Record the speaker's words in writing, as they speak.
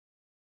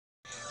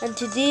And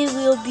today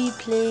we'll be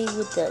playing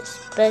with the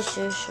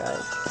special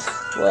shark.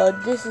 Well,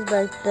 this is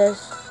my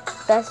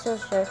special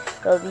shark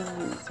I'll be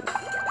using.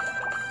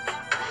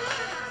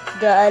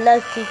 The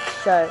electric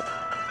shark.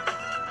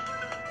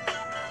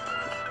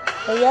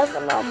 I have a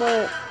lot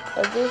more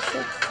other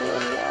sharks to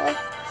unlock,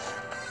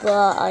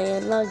 but I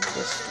unlocked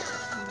this one.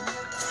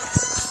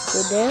 So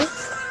there,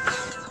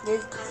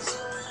 this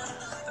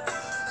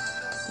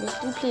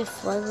we play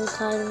fun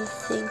kind of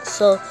thing.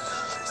 So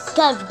it's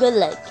kind of good,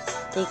 like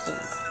thinking.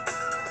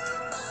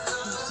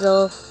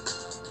 So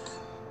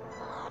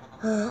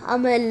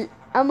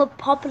I'm a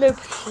popular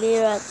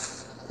player at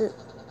the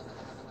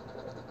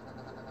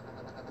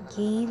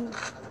game,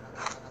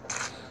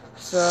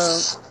 so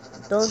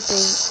don't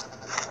think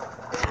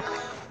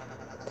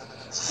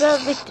for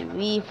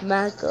victory,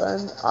 Mako,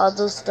 and all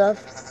those stuff.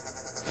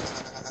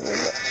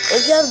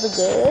 If you have the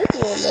game,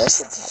 you'll love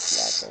the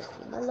popular at the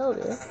game. I love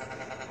it.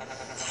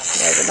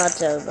 Yeah, we're not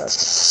talking about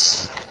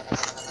this.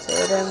 So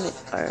then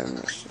our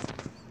mission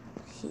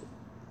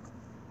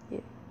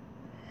here.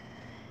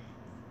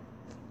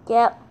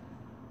 Yep.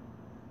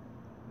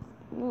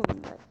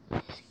 Nice.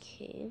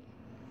 Okay.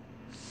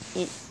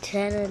 It's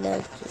 10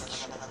 electric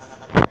shock.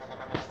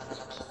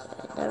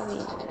 Okay, I never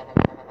even.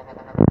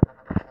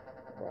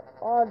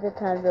 All the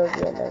time there'll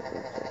be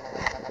electric shock.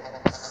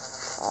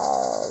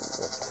 All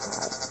the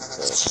time.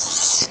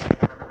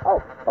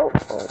 Oh.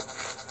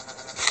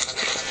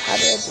 How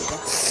did I do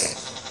that?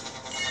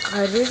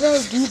 How did I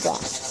do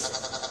that?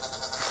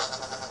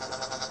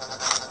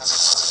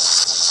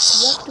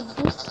 You have to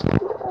boost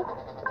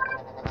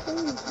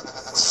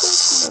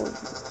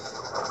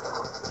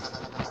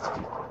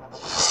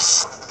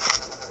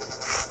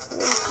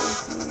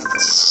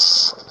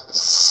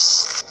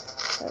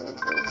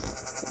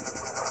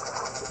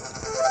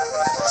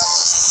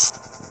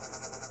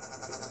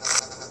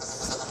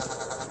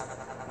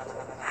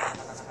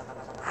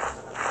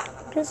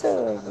Because I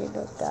already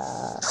know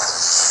that.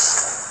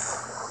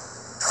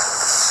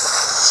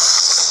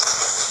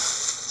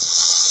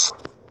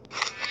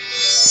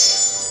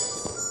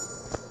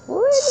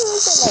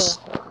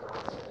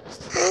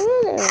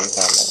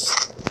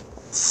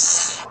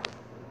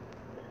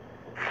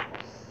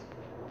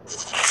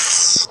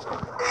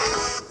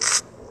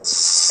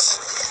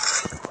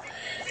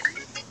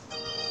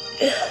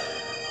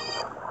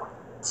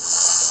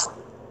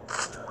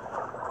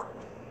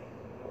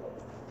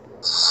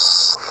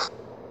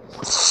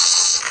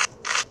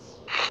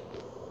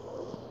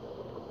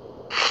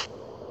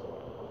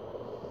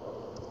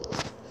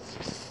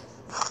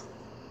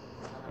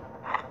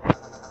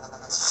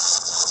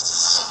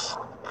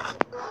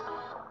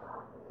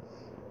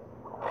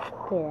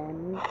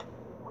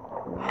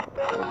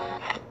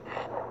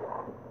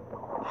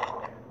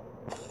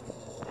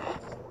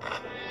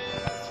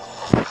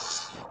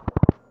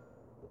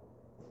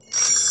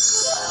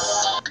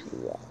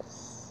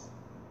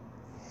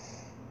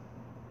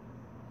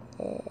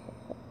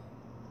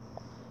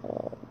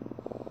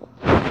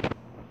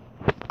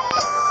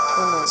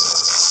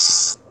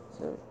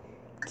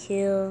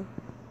 Kill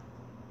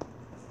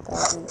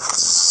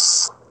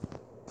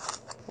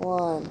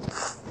 1,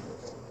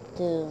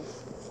 2.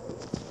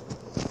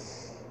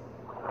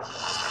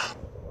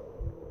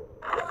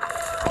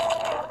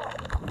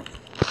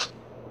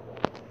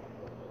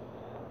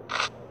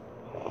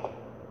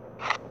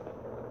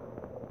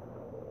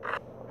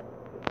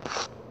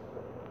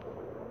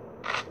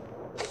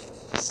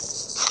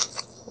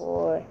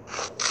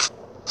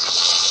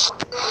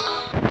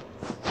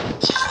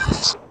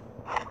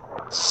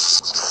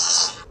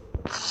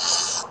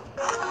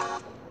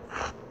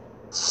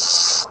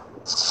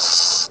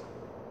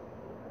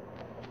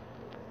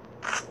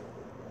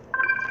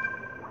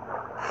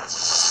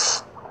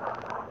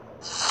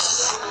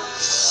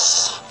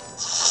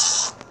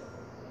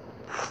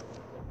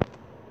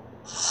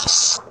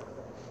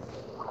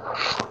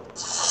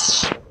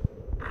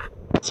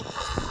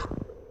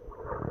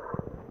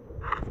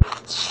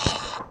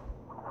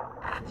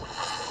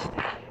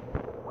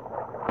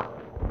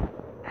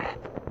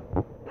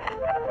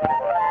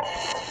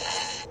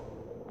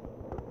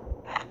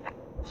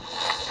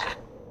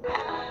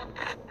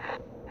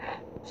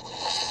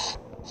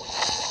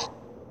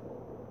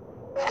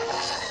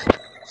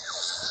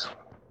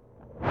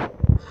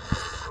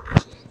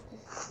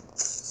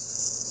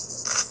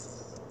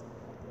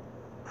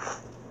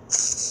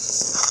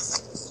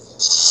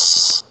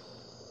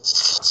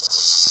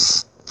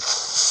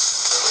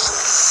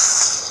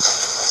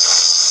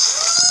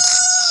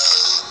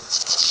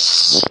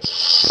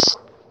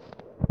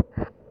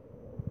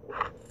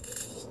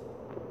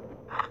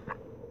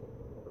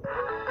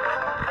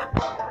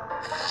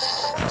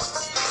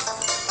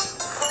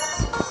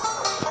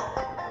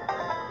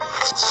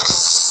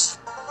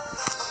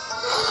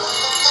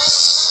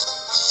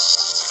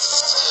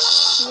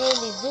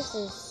 This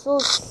is so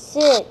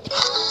sick.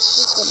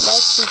 This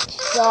electric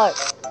shark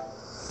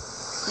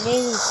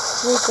made me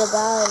sick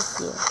about it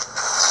here.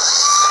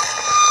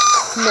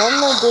 No, I'm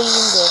not going in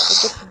there.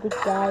 Forget the big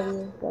daddy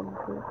or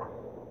something.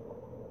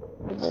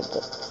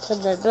 Because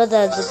my brother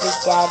has a big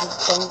daddy,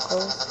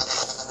 uncle.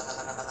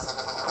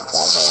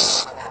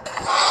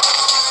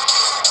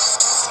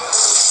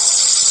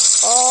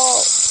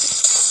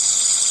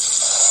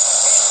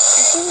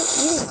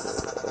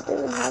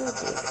 Not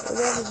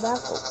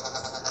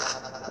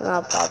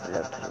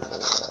popular player.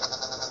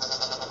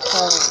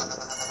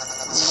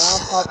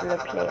 Not popular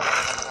player.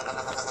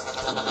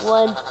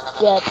 One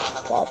get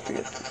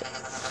popular player.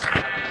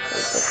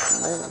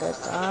 Popular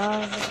player.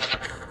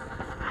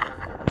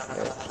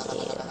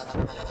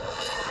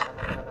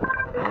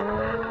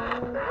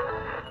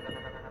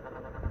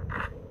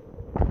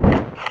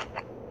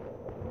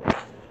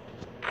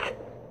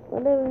 I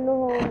don't even know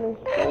how I'm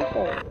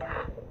supposed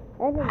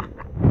enemy.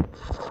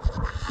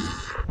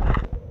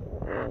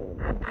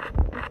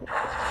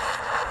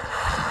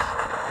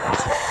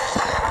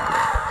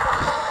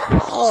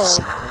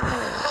 Oh.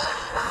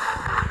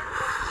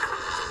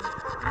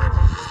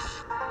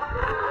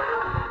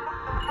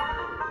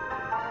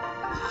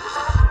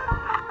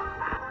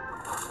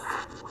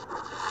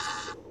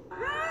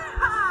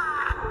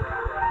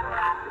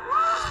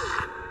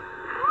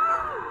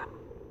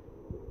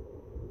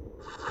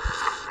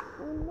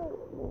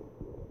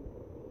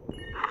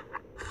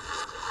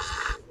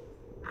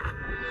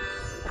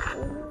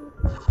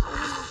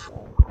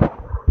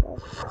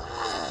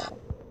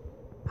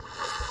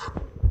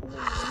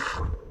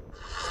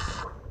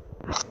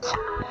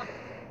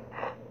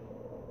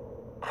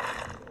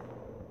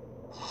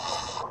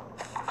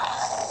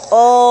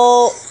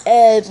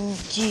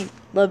 OMG.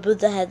 My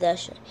brother had that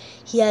shit.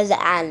 He has an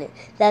island.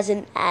 That's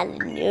an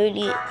island.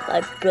 Nearly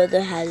my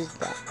brother has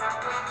that.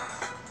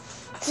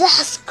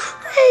 That's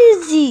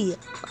crazy.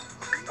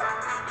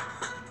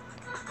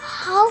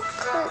 How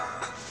could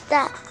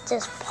that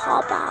just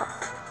pop out?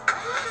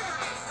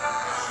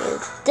 So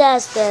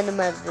that's the end of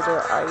my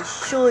video. I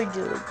sure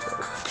do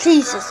enjoy.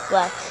 Please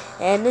subscribe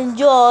and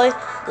enjoy.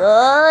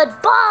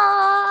 Goodbye.